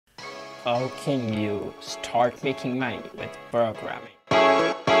How can you start making money with programming?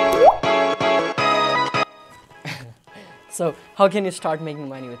 So how can you start making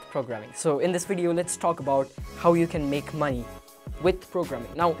money with programming? So in this video, let's talk about how you can make money with programming.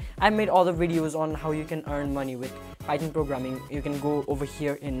 Now, I made all the videos on how you can earn money with Python programming. You can go over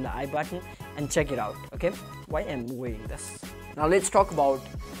here in the I button and check it out. Okay, why am I wearing this? Now let's talk about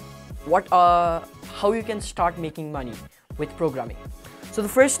how you can start making money with programming. So the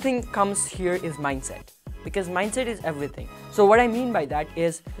first thing comes here is mindset, because mindset is everything. So what I mean by that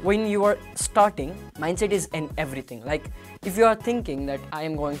is, when you are starting, mindset is in everything. Like if you are thinking that I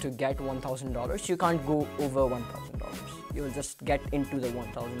am going to get $1,000, you can't go over $1,000. You will just get into the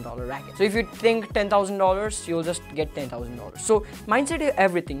 $1,000 racket. So if you think $10,000, you'll just get $10,000. So mindset is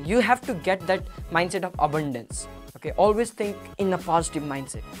everything. You have to get that mindset of abundance. Okay, always think in a positive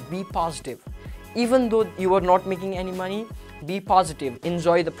mindset. Be positive. Even though you are not making any money, be positive.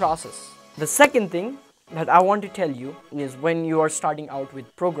 Enjoy the process. The second thing that I want to tell you is, when you are starting out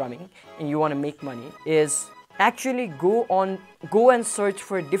with programming and you want to make money, is actually go and search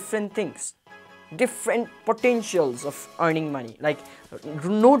for different things, different potentials of earning money. Like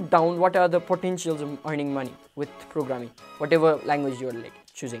note down what are the potentials of earning money with programming, whatever language you're like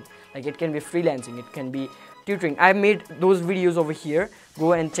choosing. Like it can be freelancing, it can be tutoring. I made those videos over here.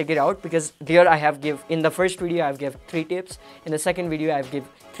 Go and check it out, because there I have in the first video I've give 3 tips. In the second video I've give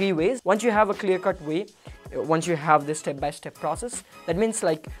 3 ways. Once you have a clear-cut way, once you have this step-by-step process, that means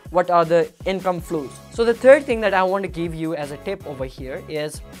like what are the income flows. So the third thing that I want to give you as a tip over here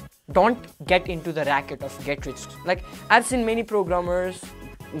is, don't get into the racket of get rich. Like I've seen many programmers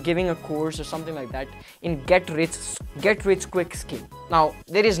giving a course or something like that in get rich quick scheme. Now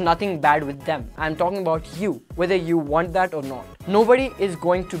there is nothing bad with them. I'm talking about you, whether you want that or not. Nobody is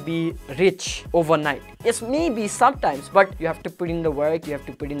going to be rich overnight. Yes, maybe sometimes, but you have to put in the work, you have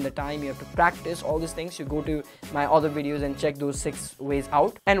to put in the time, you have to practice all these things. You go to my other videos and check those 6 ways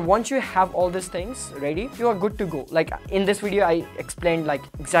out, and once you have all these things ready, you are good to go. Like in this video I explained like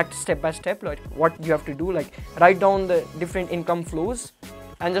exact step by step, like what you have to do. Like write down the different income flows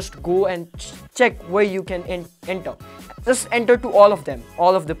and just go and check where you can enter. Just enter to all of them,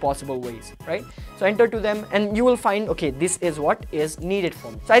 all of the possible ways, right? So enter to them and you will find, okay, this is what is needed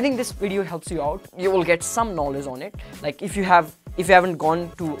for me. So I think this video helps you out. You will get some knowledge on it. Like if you haven't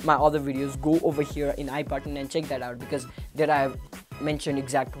gone to my other videos, go over here in I button and check that out, because there I have mentioned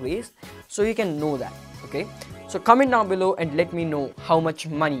exact ways, so you can know that, okay? So comment down below and let me know how much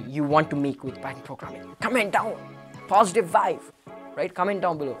money you want to make with Python programming. Comment down, positive vibe. Right? Comment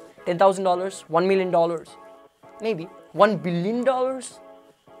down below. $10,000, $1 million, maybe $1 billion.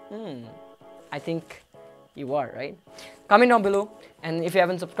 I think you are, right? Comment down below, and if you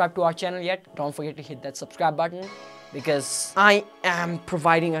haven't subscribed to our channel yet, don't forget to hit that subscribe button, because I am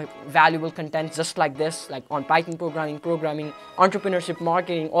providing a valuable content just like this, like on Python programming, entrepreneurship,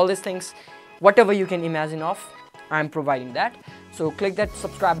 marketing, all these things, whatever you can imagine of, I'm providing that. So click that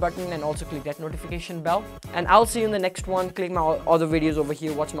subscribe button and also click that notification bell, and I'll see you in the next one. Click my other videos over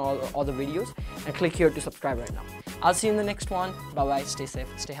here, watch my other videos, and click here to subscribe right now. I'll see you in the next one. Bye bye, stay safe,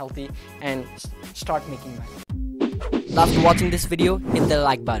 stay healthy, and start making money. After watching this video, hit the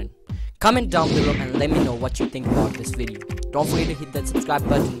like button. Comment down below and let me know what you think about this video. Don't forget to hit that subscribe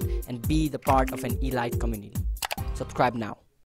button and be the part of an elite community. Subscribe now.